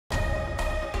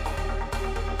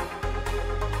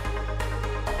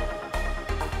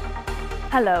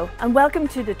Hello and welcome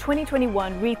to the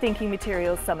 2021 Rethinking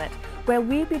Materials Summit, where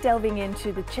we'll be delving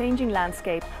into the changing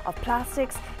landscape of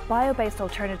plastics, bio-based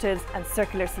alternatives and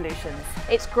circular solutions.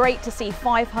 It's great to see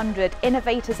 500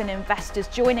 innovators and investors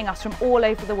joining us from all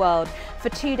over the world for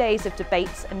 2 days of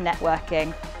debates and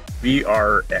networking. We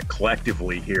are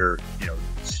collectively here,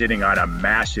 sitting on a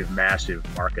massive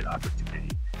market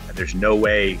opportunity, and there's no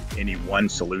way any one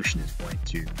solution is going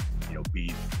to,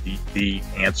 be the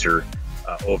answer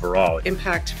overall.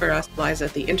 Impact for us lies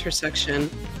at the intersection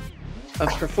of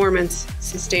performance,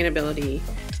 sustainability,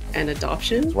 and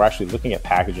adoption. We're actually looking at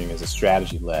packaging as a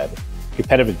strategy-led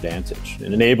competitive advantage,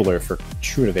 an enabler for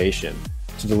true innovation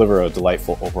to deliver a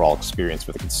delightful overall experience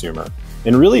for the consumer.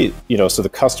 And really, so the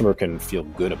customer can feel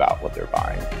good about what they're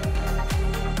buying.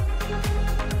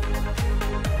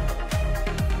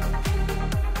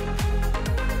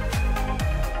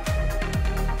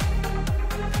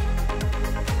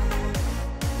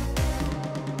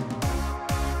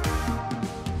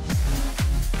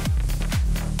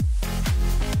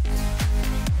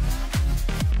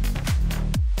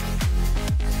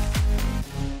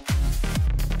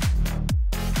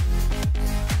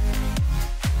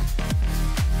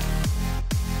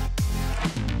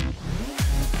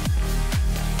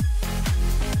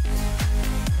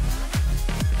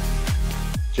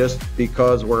 Just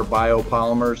because we're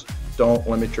biopolymers, don't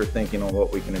limit your thinking on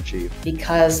what we can achieve.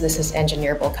 Because this is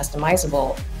engineerable,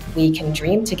 customizable, we can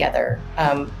dream together.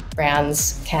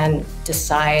 Brands can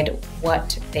decide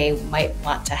what they might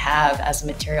want to have as a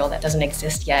material that doesn't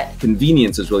exist yet.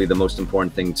 Convenience is really the most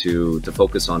important thing to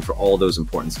focus on for all those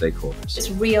important stakeholders. It's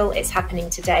real, it's happening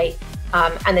today,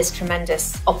 and there's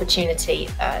tremendous opportunity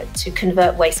to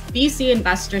convert waste. VC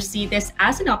investors see this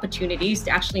as an opportunity to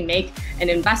actually make an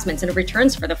investment and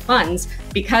returns for the funds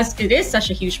because it is such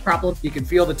a huge problem. You can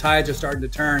feel the tides are starting to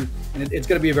turn, and it's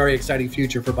going to be a very exciting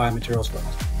future for biomaterials for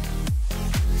us.